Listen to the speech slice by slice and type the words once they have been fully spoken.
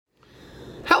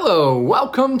Hello,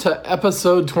 welcome to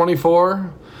episode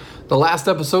 24, the last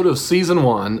episode of season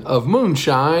 1 of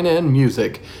Moonshine and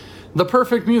Music, the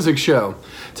perfect music show.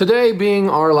 Today being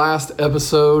our last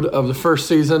episode of the first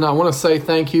season, I want to say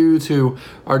thank you to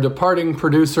our departing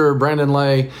producer, Brandon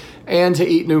Lay, and to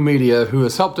Eat New Media, who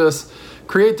has helped us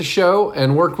create the show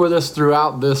and worked with us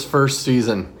throughout this first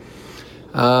season.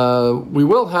 We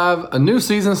will have a new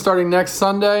season starting next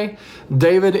Sunday.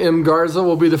 David M. Garza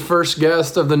will be the first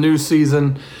guest of the new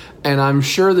season, and I'm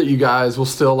sure that you guys will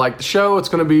still like the show. It's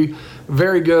going to be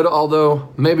very good, although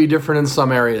maybe different in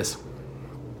some areas.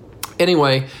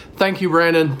 Anyway, thank you,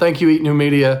 Brandon. Thank you, Eat New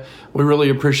Media. We really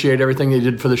appreciate everything you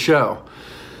did for the show.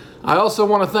 I also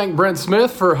want to thank Brent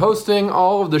Smith for hosting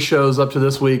all of the shows up to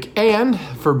this week and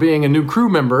for being a new crew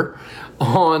member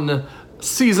on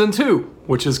Season 2,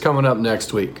 which is coming up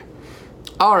next week.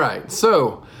 All right,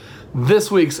 so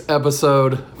this week's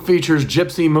episode features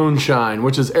Gypsy Moonshine,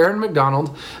 which is Aaron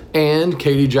McDonald and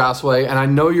Katie Josway, and I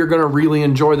know you're going to really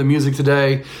enjoy the music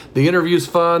today. The interview's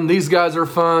fun. These guys are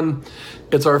fun.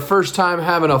 It's our first time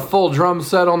having a full drum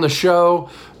set on the show,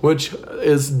 which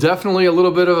is definitely a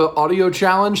little bit of an audio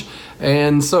challenge,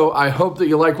 and so I hope that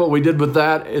you like what we did with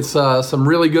that. It's some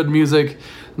really good music.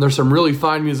 There's some really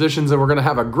fine musicians, and we're going to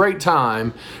have a great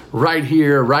time right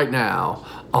here, right now,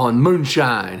 on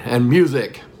Moonshine and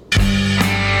Music.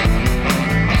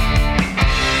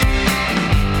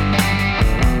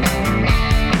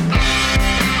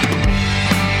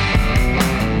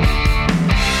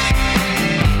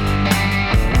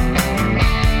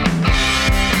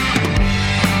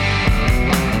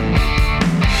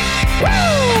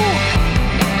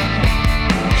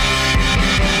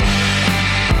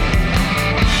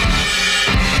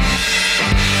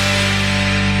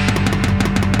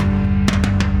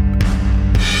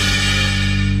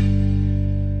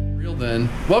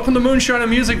 Welcome to Moonshine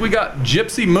and Music. We got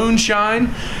Gypsy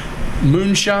Moonshine,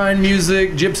 Moonshine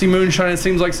Music, Gypsy Moonshine. It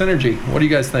seems like synergy. What do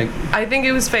you guys think? I think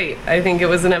it was fate. I think it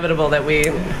was inevitable that we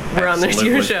were on this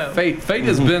year's show. Fate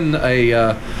has been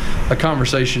a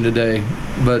conversation today,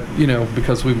 but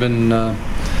because we've been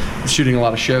shooting a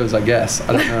lot of shows, I guess.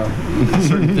 I don't know.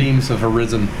 Certain themes have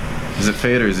arisen. Is it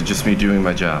fate or is it just me doing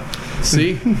my job?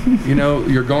 See,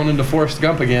 you're going into Forrest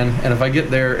Gump again, and if I get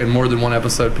there in more than one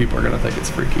episode, people are going to think it's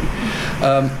freaky.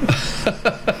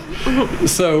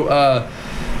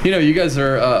 You guys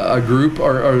are a group.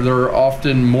 Are there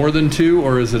often more than two,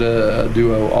 or is it a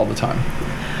duo all the time?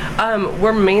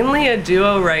 We're mainly a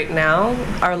duo right now.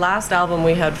 Our last album,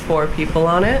 we had 4 people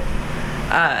on it.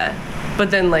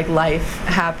 But then, life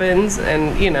happens,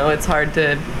 and, it's hard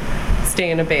to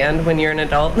stay in a band when you're an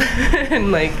adult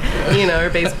and our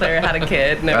bass player had a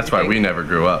kid and that's why we never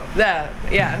grew up.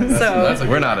 So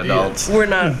we're not adults. We're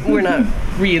not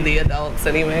really adults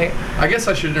anyway. I guess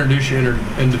I should introduce you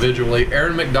individually.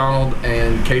 Aaron McDonald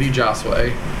and Katie Josway.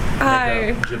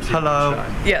 Hi. Hello.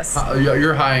 Moonshine. Yes.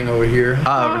 You're hiing over here.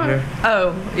 Over here.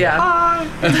 Oh, yeah. Hi.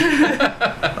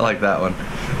 I like that one.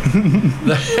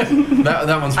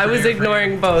 that one's I was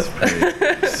ignoring both.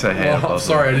 Say hey. I'm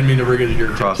sorry, I didn't mean to bring it to your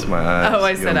cross my eyes. Oh,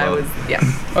 I said I was, yeah.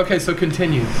 Okay, so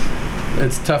continue.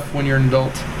 It's tough when you're an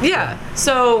adult. Yeah,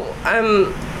 so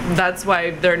that's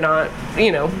why they're not,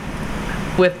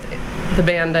 with the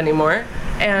band anymore.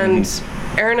 And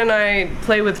Aaron and I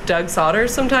play with Doug Sauter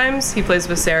sometimes. He plays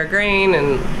with Sarah Grain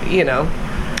and,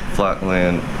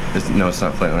 Flatland. It's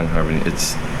not Flatland Harmony.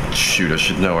 Shoot, I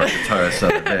should know our guitarist of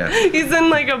the band. He's in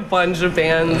a bunch of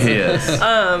bands. He is.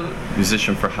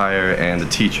 Musician for hire and a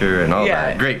teacher and all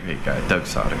that. Great guy, Doug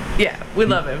Sauter. Yeah, we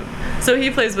love him. So he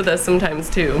plays with us sometimes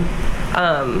too.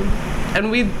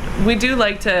 And we do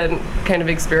like to kind of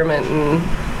experiment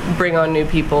and bring on new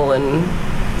people and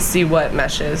see what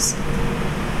meshes.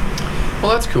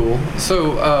 Well, that's cool.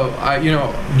 So,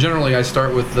 generally I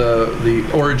start with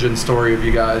the origin story of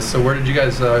you guys. So where did you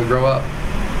guys grow up?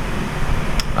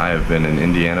 I have been in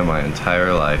Indiana my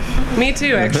entire life. Me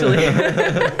too, actually.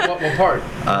 What part?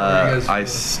 I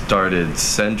started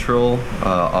Central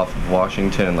off of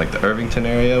Washington, the Irvington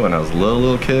area when I was a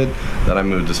little kid. Then I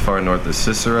moved as far north as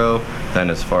Cicero, then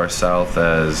as far south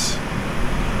as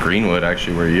Greenwood,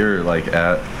 actually, where you're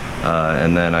at.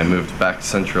 And then I moved back to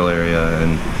Central area,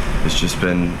 and it's just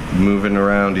been moving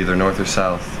around either north or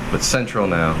south, but Central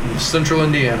now. Central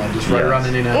Indiana, just right around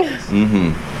Indianapolis.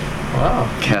 Mm-hmm. Wow.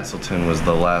 Castleton was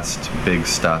the last big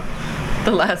stop.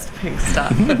 The last big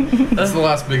stop. That's the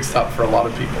last big stop for a lot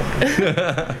of people. You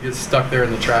get stuck there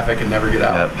in the traffic and never get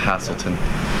out. Yep, Hasselton.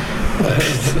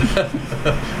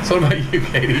 So what about you,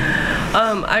 Katie?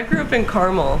 I grew up in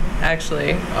Carmel,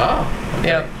 actually. Oh, okay.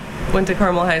 Yep. Went to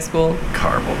Carmel High School.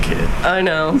 Carmel kid. I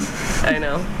know.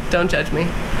 Don't judge me.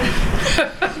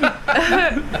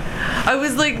 I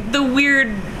was like the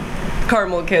weird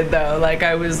Carmel kid though. Like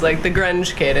I was like the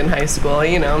grunge kid in high school,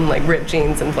 you know, like ripped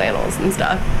jeans and flannels and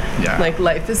stuff. Yeah. Like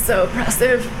life is so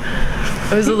oppressive.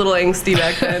 I was a little angsty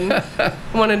back then.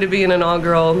 Wanted to be in an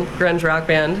all-girl grunge rock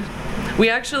band. We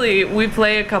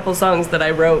play a couple songs that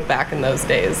I wrote back in those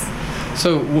days.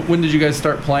 So when did you guys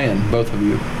start playing, both of you?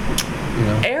 You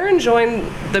know? Aaron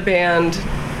joined the band.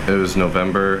 It was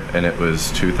November, and it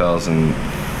was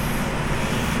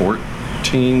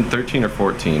 2014, 13 or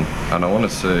 14. I don't want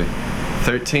to say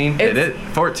 13. It is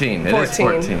 14. It is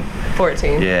 14.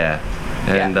 14. Yeah,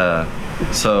 and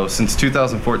so since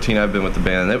 2014, I've been with the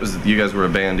band. You guys were a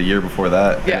band a year before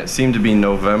that. Yeah. And it seemed to be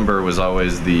November was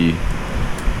always the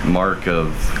mark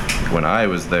of when I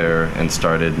was there and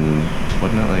started, and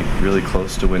wasn't it like really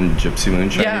close to when Gypsy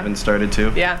Moonshine even started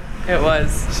too? Yeah, it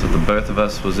was. So the birth of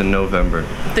us was in November.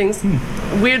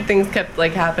 Weird things kept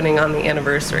like happening on the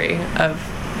anniversary of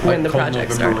when like the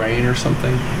project November started. Rain or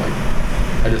something. Like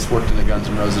I just worked in the Guns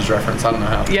N' Roses reference. I don't know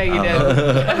how. Yeah, you did.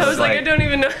 I was like, I don't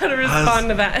even know how to respond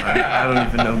to that. I don't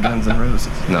even know Guns N'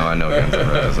 Roses. No, I know Guns N'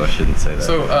 Roses. I shouldn't say that.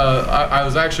 So I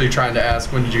was actually trying to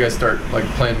ask, when did you guys start like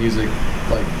playing music,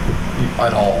 like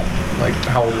at all? Like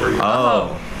how old were you?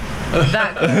 Oh.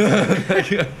 That.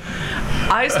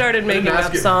 I started making I didn't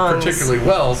up ask songs. it particularly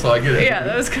well, so I get it. Yeah,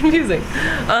 that was confusing.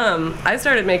 I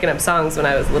started making up songs when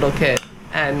I was a little kid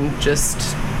and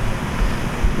just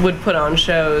would put on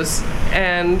shows.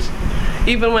 And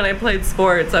even when I played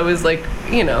sports, I was like,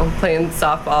 you know, playing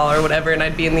softball or whatever, and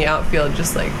I'd be in the outfield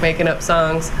just like making up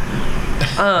songs.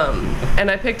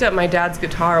 And I picked up my dad's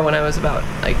guitar when I was about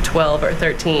like 12 or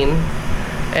 13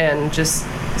 and just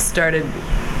started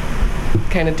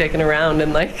kind of dicking around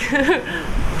and like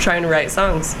trying to write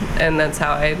songs, and that's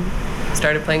how I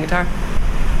started playing guitar.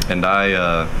 And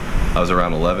I was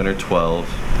around 11 or 12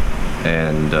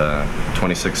 and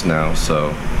 26 now,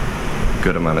 so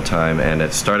good amount of time. And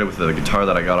it started with the guitar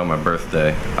that I got on my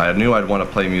birthday. I knew I'd want to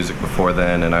play music before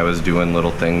then, and I was doing little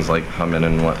things like humming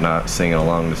and whatnot, singing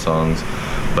along to songs.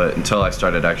 But until I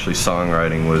started actually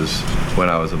songwriting was when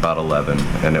I was about 11,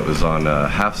 and it was on a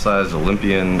half-size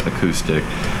Olympian acoustic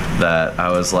that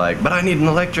I was like, but I need an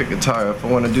electric guitar if I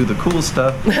want to do the cool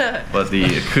stuff. But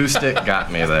the acoustic got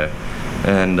me there,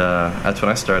 and that's when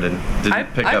I started. I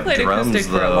played acoustic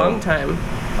for a long time.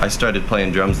 I started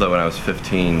playing drums though when I was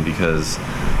 15 because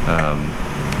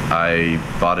I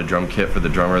bought a drum kit for the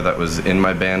drummer that was in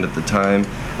my band at the time,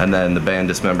 and then the band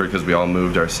dismembered because we all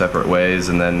moved our separate ways,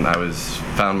 and then I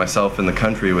found myself in the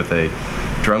country with a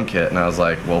drum kit, and I was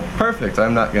like, well, perfect.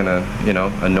 I'm not gonna,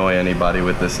 annoy anybody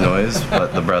with this noise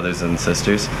but the brothers and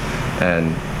sisters,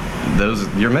 and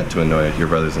you're meant to annoy your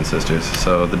brothers and sisters,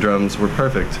 so the drums were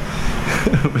perfect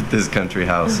with this country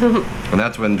house. And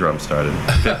that's when drums started,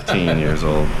 15 years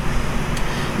old.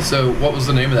 So what was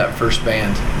the name of that first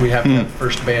band? We have to have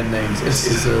first band names.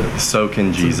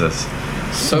 Soakin' Jesus.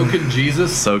 Soakin'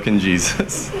 Jesus? Soakin'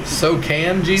 Jesus. So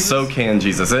Can Jesus? So Can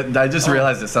Jesus. I just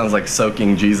realized it sounds like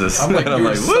soaking Jesus. I'm like,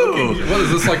 woo! What is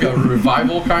this, like a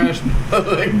revival kind of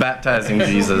thing? Baptizing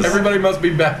Jesus. Everybody must be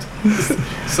baptized.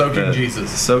 Soaking Jesus.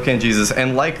 Soaking Jesus.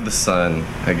 And Like the Sun,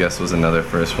 I guess, was another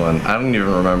first one. I don't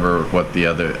even remember what the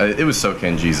other... It was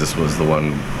Soaking Jesus was the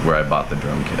one where I bought the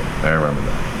drum kit. I remember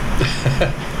that.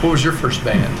 What was your first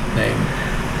band name?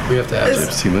 We have to ask.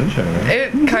 Gypsy Moonshine, right?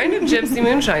 It kind of Gypsy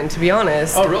Moonshine, to be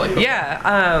honest. Oh, really? Okay. Yeah.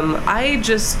 I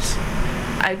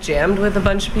jammed with a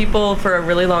bunch of people for a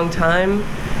really long time,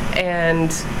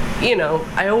 and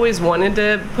I always wanted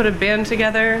to put a band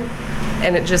together,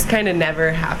 and it just kind of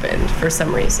never happened for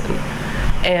some reason.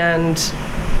 And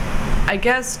I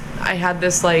guess I had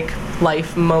this like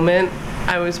life moment.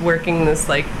 I was working this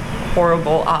like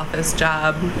horrible office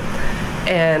job,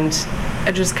 and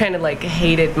I just kind of like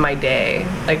hated my day,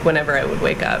 like whenever I would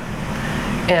wake up.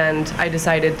 And I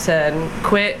decided to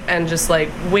quit and just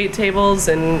like wait tables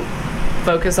and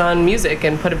focus on music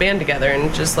and put a band together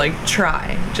and just like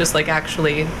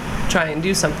actually try and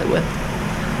do something with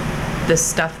this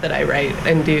stuff that I write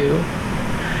and do.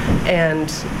 And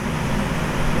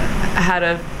I had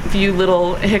a few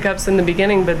little hiccups in the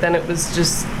beginning, but then it was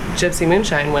just Gypsy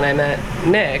Moonshine when I met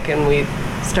Nick and we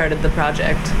started the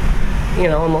project,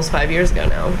 almost 5 years ago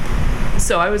now.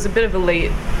 So I was a bit of a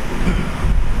late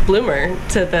bloomer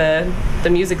to the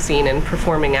music scene and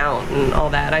performing out and all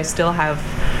that. I still have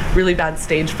really bad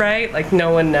stage fright, like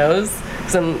no one knows,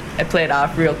 because I play it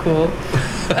off real cool.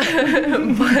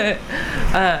 But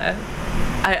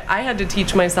I had to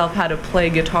teach myself how to play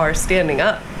guitar standing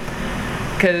up,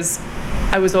 because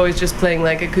I was always just playing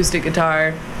like acoustic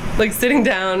guitar, like sitting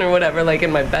down or whatever, like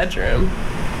in my bedroom.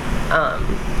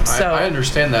 So I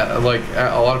understand that. Like,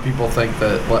 a lot of people think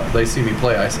that they see me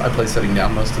play. I play sitting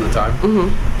down most of the time.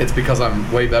 Mm-hmm. It's because I'm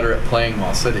way better at playing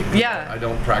while sitting. Yeah. I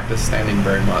don't practice standing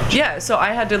very much. Yeah, so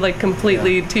I had to like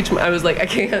completely teach I was like, I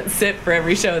can't sit for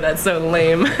every show. That's so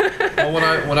lame. Well, when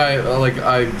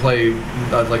I play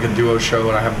like a duo show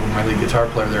and I have my lead guitar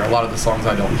player there, a lot of the songs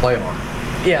I don't play on.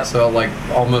 Yeah. So like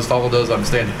almost all of those I'm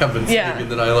standing up and singing, and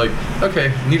then I like,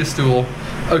 okay, need a stool.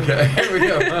 Okay, here we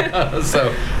go.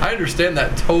 So I understand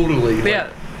that totally. Like, Yeah.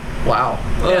 Wow.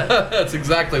 Yeah. That's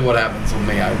exactly what happens with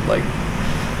me. I like.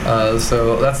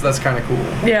 So that's kind of cool.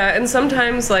 Yeah, and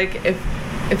sometimes like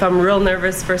if I'm real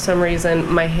nervous for some reason,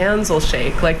 my hands will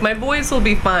shake. Like my voice will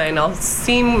be fine. I'll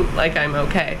seem like I'm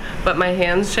okay, but my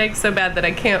hands shake so bad that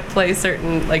I can't play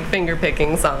certain like finger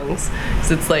picking songs.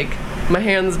 Cause it's like my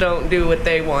hands don't do what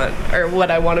they want or what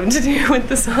I want them to do with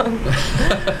the song.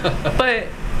 But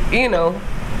you know,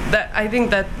 that I think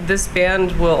that this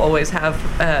band will always have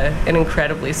an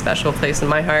incredibly special place in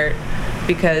my heart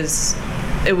because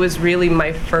it was really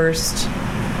my first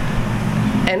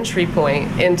entry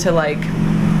point into like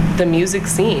the music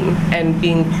scene and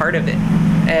being part of it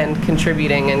and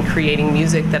contributing and creating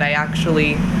music that I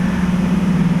actually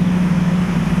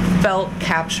felt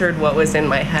captured what was in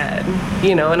my head,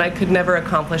 you know, and I could never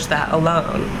accomplish that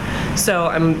alone. So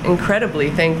I'm incredibly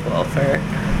thankful for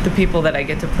the people that I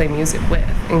get to play music with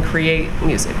and create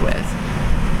music with.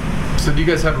 So do you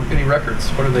guys have any records?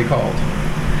 What are they called?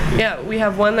 Yeah, we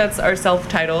have one that's our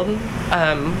self-titled.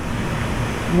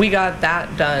 We got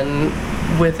that done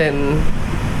within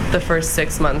the first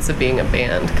 6 months of being a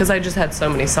band because I just had so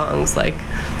many songs like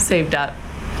saved up.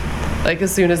 Like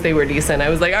as soon as they were decent, I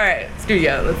was like, all right, screw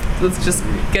you, let's just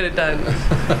get it done.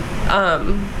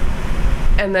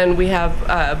 And then we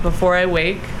have Before I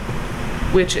Wake,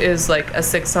 which is like a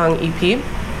 6-song EP.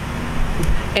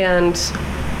 And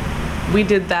we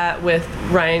did that with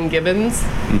Ryan Gibbons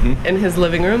in his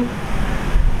living room.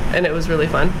 And it was really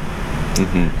fun.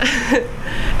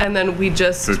 And then we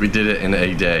just... Because we did it in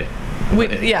a day. A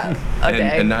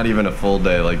day. And not even a full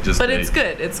day, like just... But it's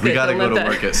good, it's good. We gotta go to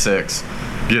work at 6.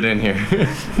 Get in here.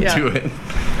 Do it.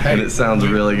 Hey, and it sounds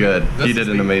really good. He did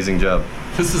an amazing job.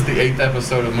 This is the 8th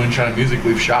episode of Moonshine and Music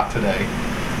we've shot today.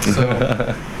 So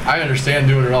I understand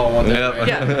doing it all in one day.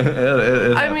 Yeah.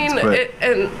 it I mean,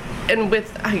 and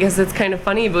with, I guess it's kind of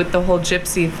funny, but with the whole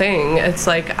gypsy thing, it's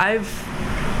like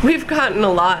we've gotten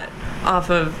a lot off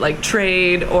of like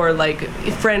trade or like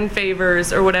friend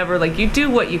favors or whatever. Like you do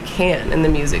what you can in the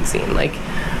music scene. Like,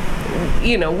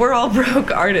 you know, we're all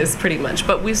broke artists pretty much,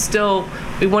 but we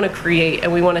want to create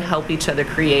and we want to help each other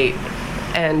create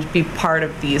and be part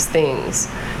of these things.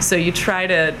 So you try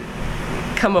to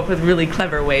come up with really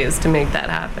clever ways to make that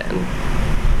happen.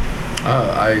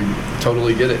 I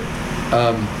totally get it.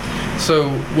 So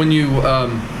when you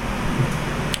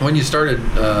started,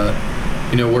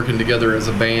 working together as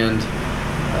a band,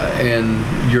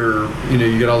 and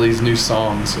you got all these new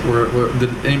songs,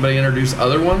 did anybody introduce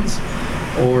other ones,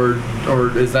 or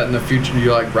is that in the future?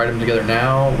 You like write them together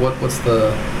now? What's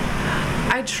the?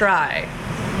 I try.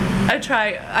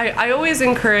 I always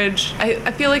encourage.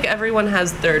 I feel like everyone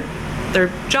has their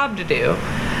job to do,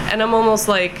 and I'm almost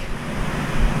like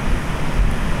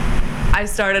I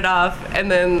started off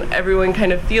and then everyone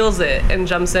kind of feels it and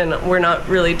jumps in. We're not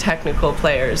really technical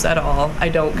players at all. I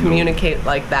don't communicate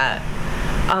like that.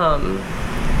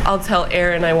 I'll tell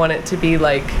Aaron I want it to be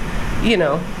like,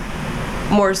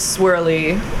 more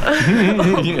swirly,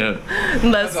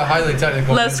 That's a highly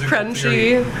technical, less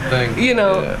crunchy thing.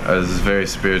 This is very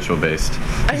spiritual based.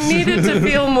 I needed to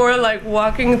feel more like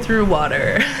walking through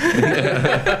water.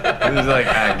 He's like,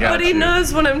 I got But he you.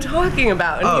 knows what I'm talking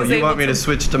about. And he's you able want me to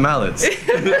switch to mallets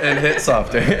and hit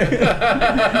softer?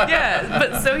 Yeah,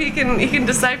 but so he can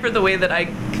decipher the way that I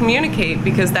communicate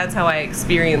because that's how I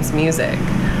experience music.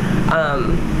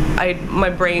 My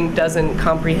brain doesn't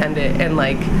comprehend it in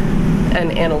like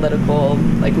an analytical,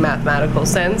 like mathematical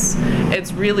sense.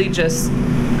 It's really just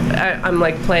I'm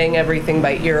like playing everything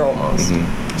by ear almost.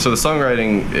 Mm-hmm. So the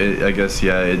songwriting, I guess,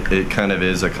 it kind of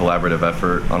is a collaborative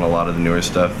effort on a lot of the newer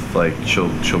stuff. Like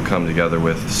she'll come together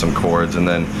with some chords, and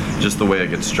then just the way it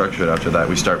gets structured after that,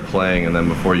 we start playing, and then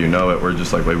before you know it, we're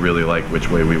just like, we really like which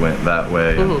way we went that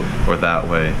way or that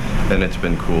way, and it's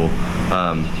been cool.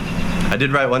 I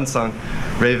did write one song,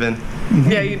 Raven.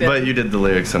 Yeah, you did. But you did the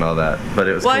lyrics and all that. But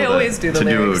it was Well, cool I always do the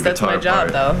lyrics. That's my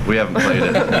job, though. We haven't played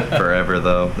it forever,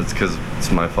 though. That's because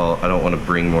it's my fault. I don't want to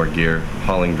bring more gear.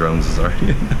 Hauling drums is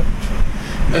already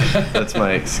enough. That's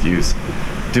my excuse.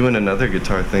 Doing another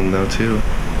guitar thing, though, too.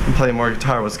 I'm playing more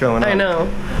guitar. What's going on? I know.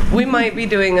 We might be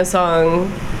doing a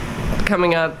song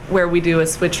coming up where we do a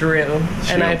switcheroo,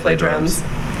 and I play drums.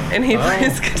 and he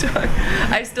plays guitar.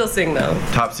 I still sing though.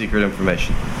 Top secret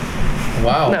information.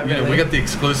 Wow. Not Yeah, really. we got the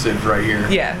exclusive right here.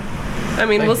 Yeah. I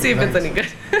mean, we'll see if it's Thanks. any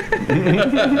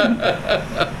good.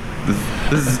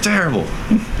 This is terrible.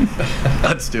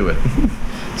 Let's do it.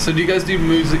 So do you guys do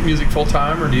music full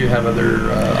time, or do you have other?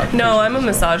 No, I'm a occupations as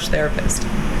massage therapist.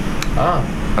 well?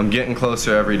 Ah, I'm getting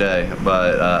closer every day,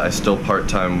 but I still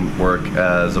part-time work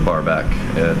as a barback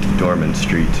at Dorman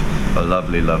Street. A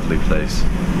lovely, lovely place.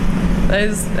 That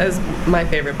is my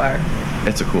favorite bar.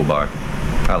 It's a cool bar.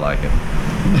 I like it.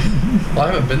 well,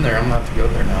 I haven't been there. I'm gonna have to go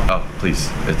there now. Oh, please.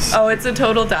 It's Oh, it's a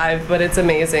total dive, but it's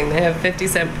amazing. They have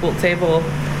 50-cent pool table.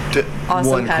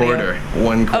 awesome one patio. quarter.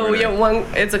 One quarter. Oh yeah,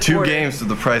 it's a Two quarter. games for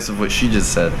the price of what she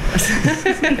just said.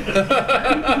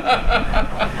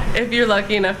 If you're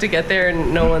lucky enough to get there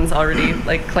and no one's already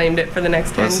like claimed it for the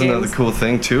next 10 That's games. another cool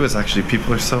thing too. Is actually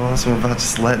people are so awesome about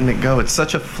just letting it go. It's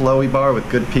such a flowy bar with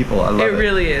good people. I love it. It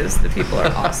really is. The people are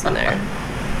awesome there.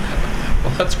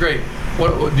 Well, that's great.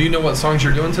 What do you know? What songs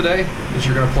you're doing today that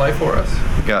you're gonna play for us?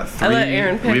 We've got three. I let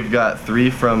Aaron pick. We've got 3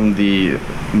 from the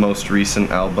most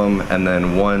recent album, and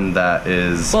then 1 that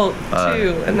is. Well,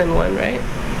 2 and then 1, right?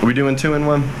 Are we doing 2 and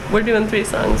 1? We're doing 3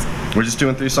 songs. We're just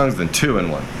doing 3 songs, then 2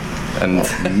 and 1,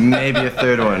 and maybe a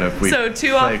third one if we. So 2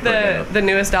 play off quick enough. the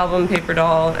newest album, Paper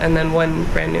Doll, and then 1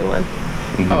 brand new one.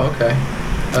 Oh, okay.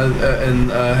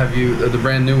 And have you the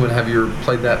brand new one? Have you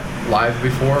played that live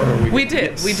before? Or We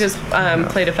did. We just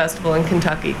played a festival in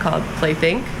Kentucky called Play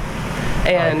Think,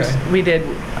 and Okay. we did.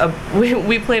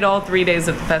 We played all 3 days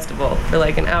of the festival for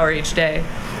like an hour each day,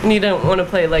 and you don't want to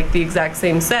play like the exact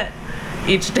same set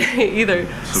each day either.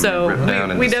 So So we ripped down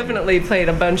we into some- definitely played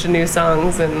a bunch of new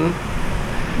songs, and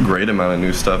Great amount of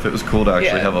new stuff. It was cool to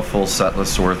actually Yeah. have a full set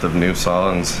list worth of new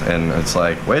songs, and it's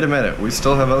like, wait a minute, we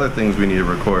still have other things we need to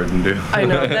record and do. I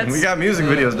know, that's- we got music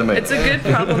videos to make. it's a good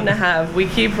problem to have. We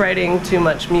keep writing too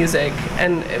much music,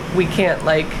 and we can't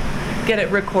like get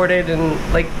it recorded and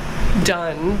like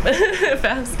done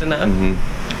fast enough.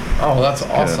 Oh, that's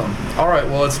awesome. All right,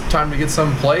 well, it's time to get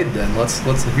some played then. Let's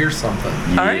hear something.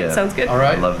 All right, sounds good. All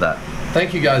right. I love that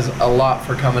Thank you guys a lot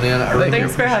for coming in. I really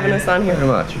Thanks for having us on very here.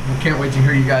 much. We can't wait to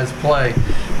hear you guys play.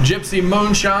 Gypsy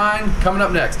Moonshine coming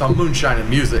up next on Moonshine and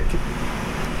Music.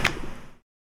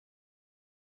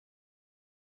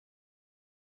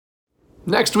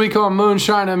 Next week on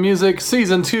Moonshine and Music,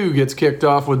 Season 2 gets kicked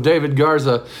off with David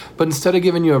Garza. But instead of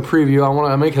giving you a preview, I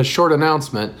want to make a short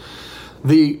announcement.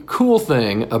 The cool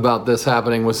thing about this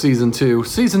happening with Season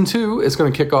 2 is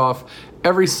going to kick off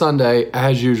every Sunday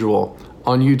as usual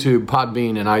on YouTube,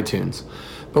 Podbean, and iTunes.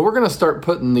 But we're going to start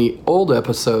putting the old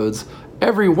episodes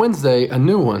every Wednesday, a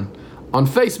new one, on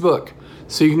Facebook.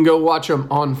 So you can go watch them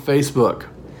on Facebook.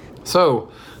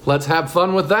 So let's have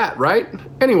fun with that, right?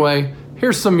 Anyway,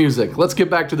 here's some music. Let's get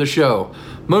back to the show.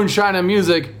 Moonshine and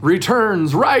Music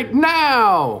returns right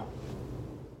now!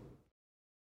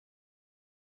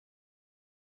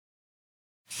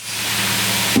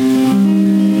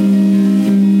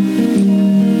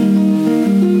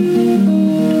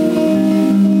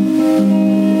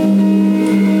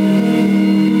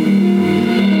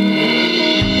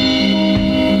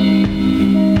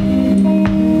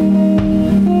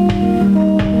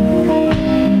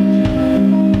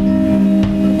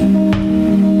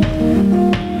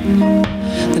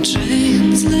 The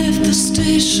trains left the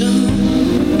station.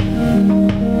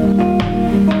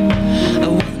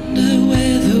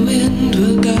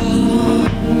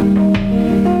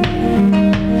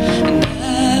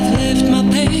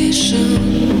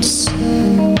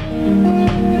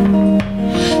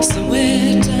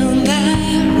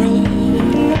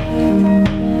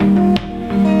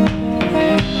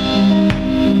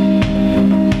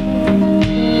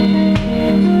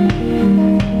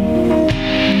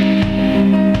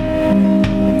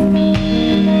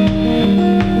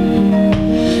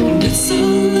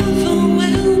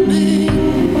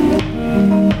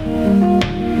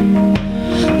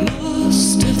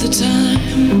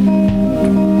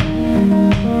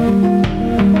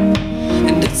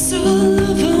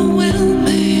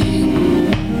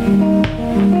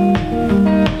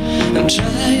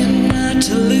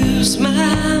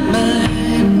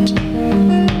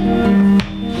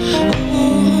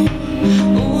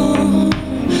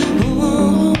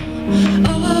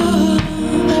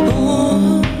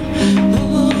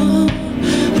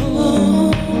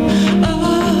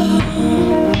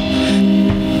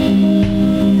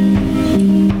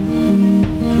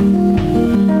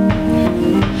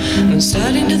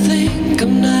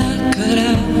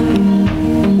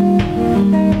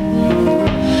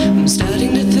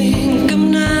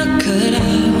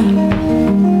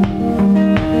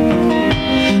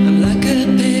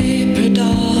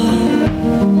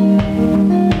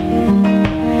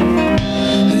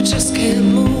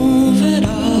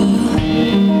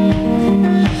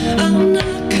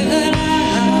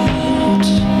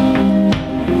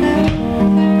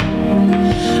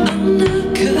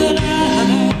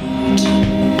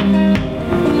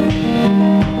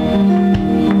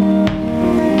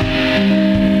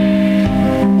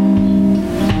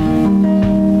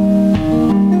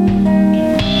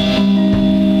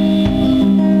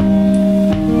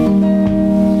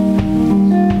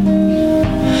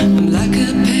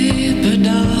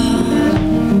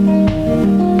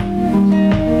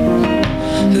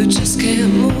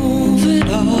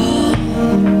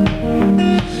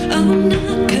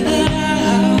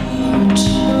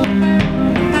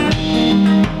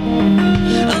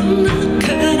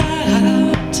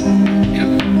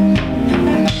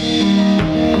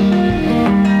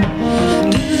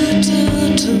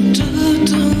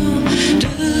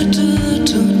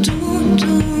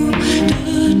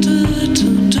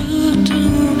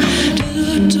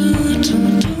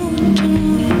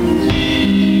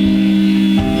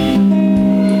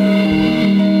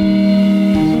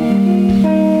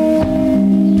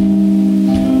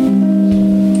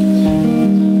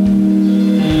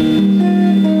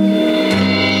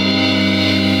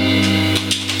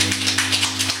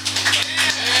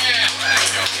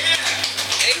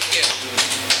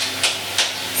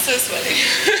 So sweaty.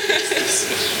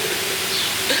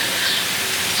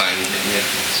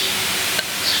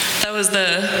 That was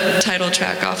the title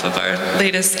track off of our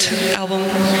latest album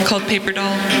called Paper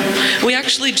Doll. We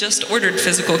actually just ordered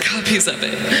physical copies of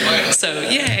it. So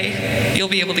yay, you'll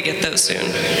be able to get those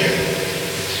soon.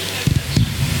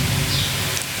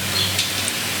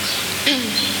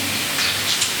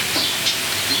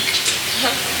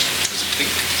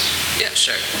 Yeah,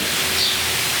 sure.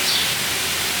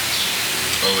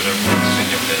 Or whatever's in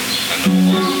your head. I know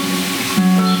one.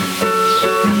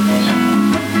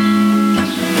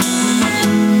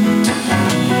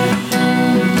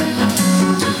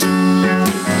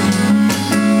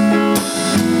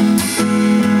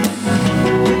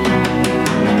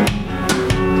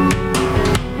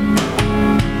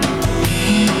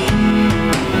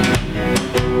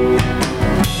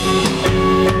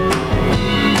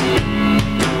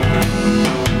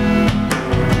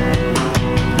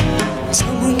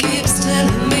 Someone keeps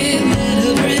telling me that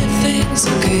everything's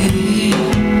okay.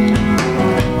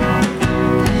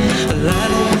 Well, I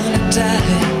don't wanna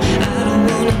die, I don't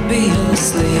wanna be your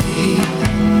slave.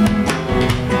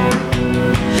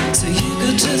 So you go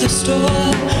to the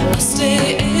store, I'll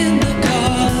stay in the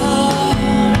car.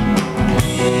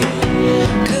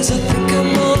 'Cause I think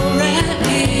I'm alright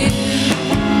here.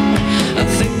 I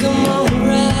think I'm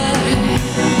alright.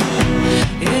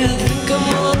 Yeah, I think I'm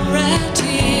alright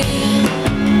here.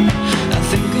 I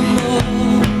think I'm alright.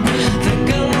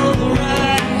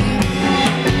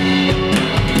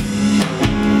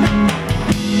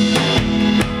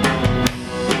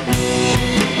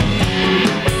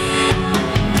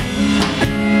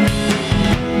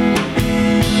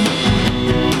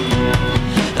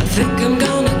 I think I'm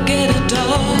gonna get a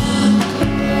dog.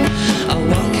 I'll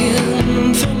walk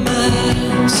in for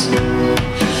miles.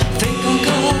 Think I'll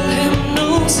call him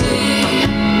Nosy,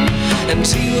 and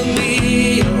he will be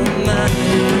all mine.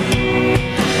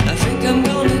 I think I'm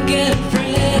gonna get a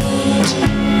friend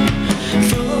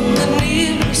from the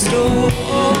nearest store.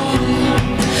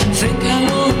 Think I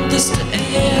want this to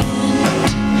end.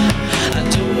 I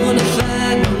don't wanna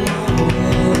fight no more.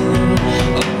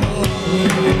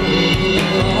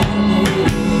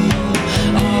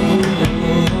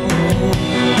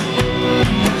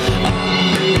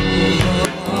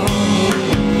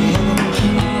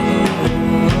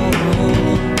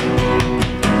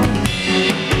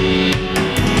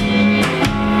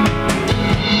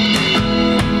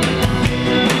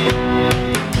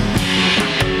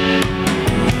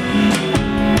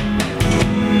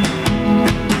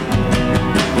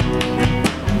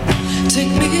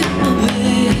 Take me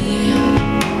away.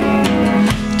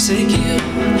 Take you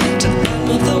to the bottom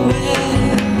of the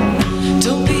well.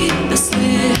 Don't be a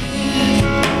slave,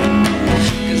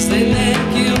 'cause they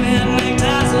make you in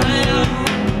neckties now.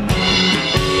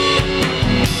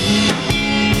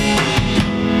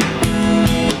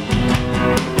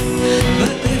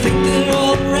 But they think they're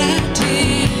alright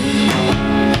here.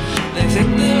 They think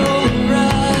they're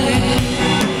alright.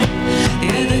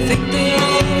 Yeah, they think they're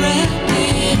alright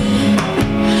here.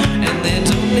 And they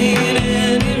don't need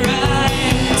any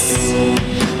rights.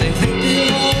 They think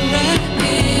they're alright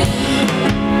here.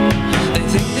 They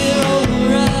think they're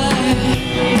alright.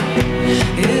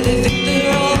 Yeah, they think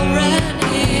they're alright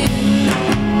here.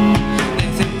 They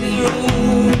think they're alright.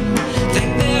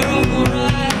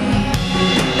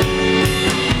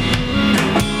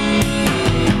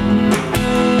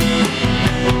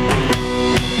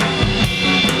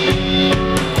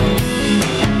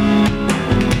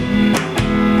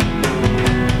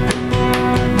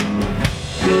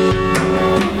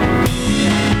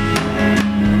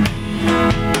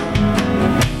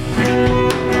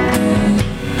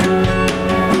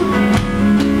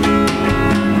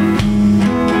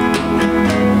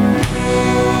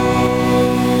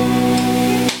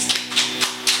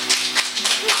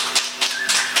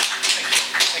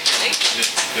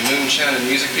 The moonshine and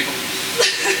music people.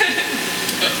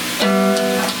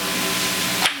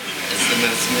 It's the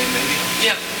minutes made, maybe.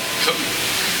 Yep. Cool.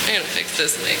 I'm gonna fix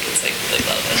this mic. It's like really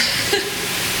low.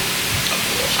 Up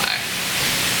a little high.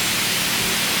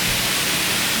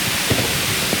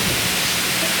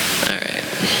 All right.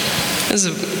 This is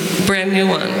a brand new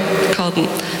one called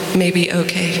Maybe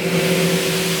Okay.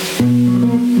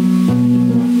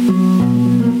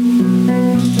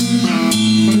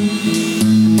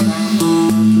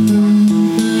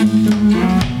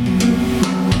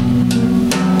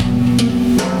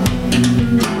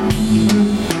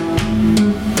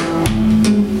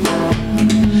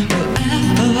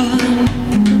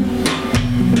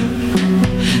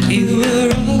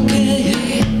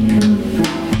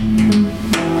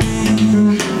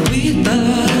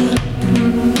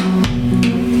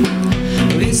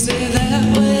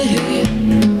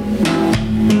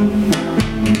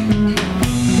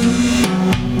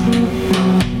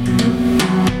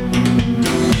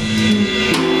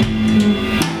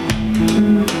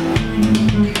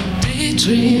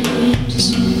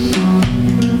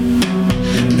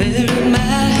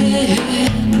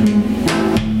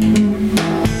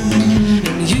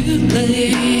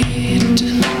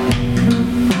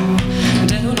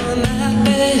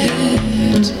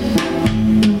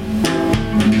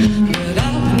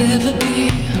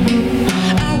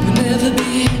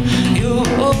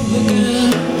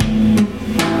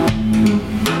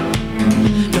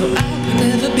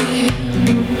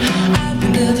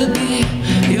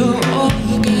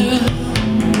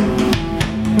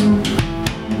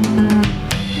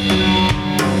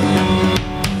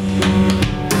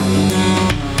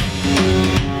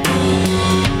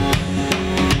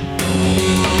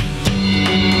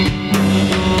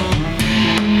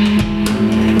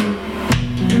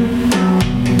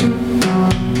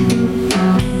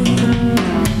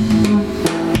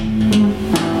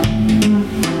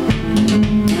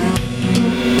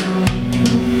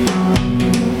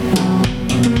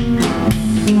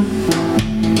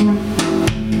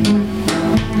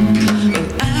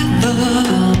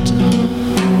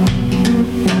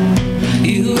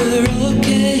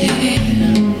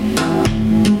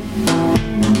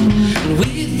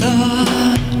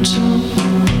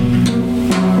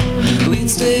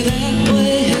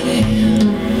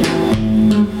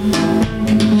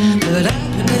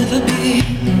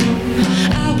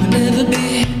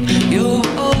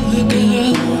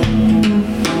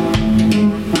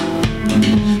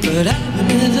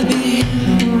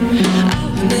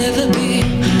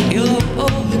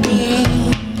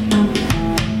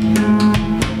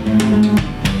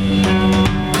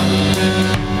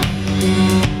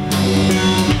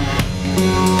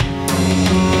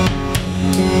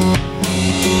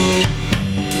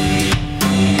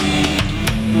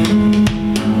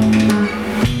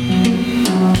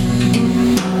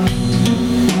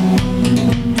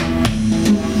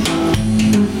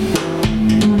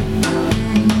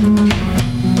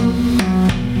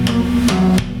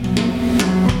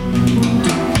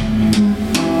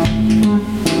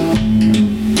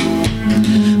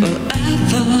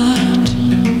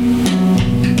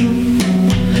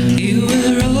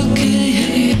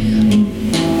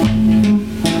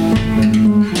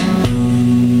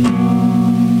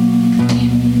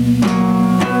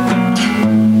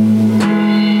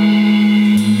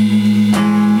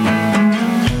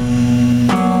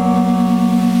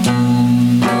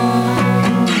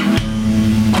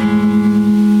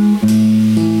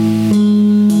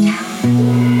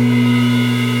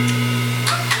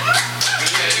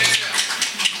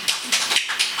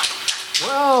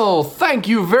 Thank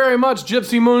you very much,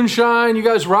 Gypsy Moonshine. You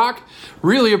guys rock.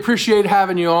 Really appreciate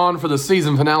having you on for the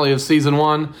season finale of season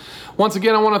 1. Once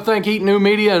again, I want to thank Eat New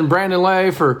Media and Brandon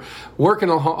Lay for working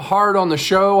hard on the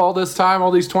show all this time, all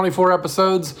these 24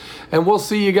 episodes. And we'll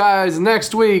see you guys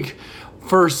next week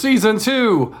for season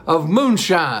 2 of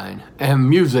Moonshine and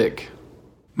Music.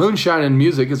 Moonshine and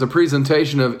Music is a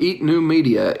presentation of Eat New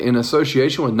Media in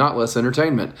association with Not Less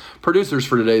Entertainment. Producers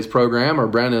for today's program are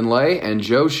Brandon Lay and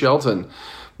Joe Shelton.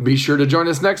 Be sure to join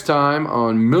us next time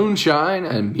on Moonshine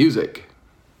and Music.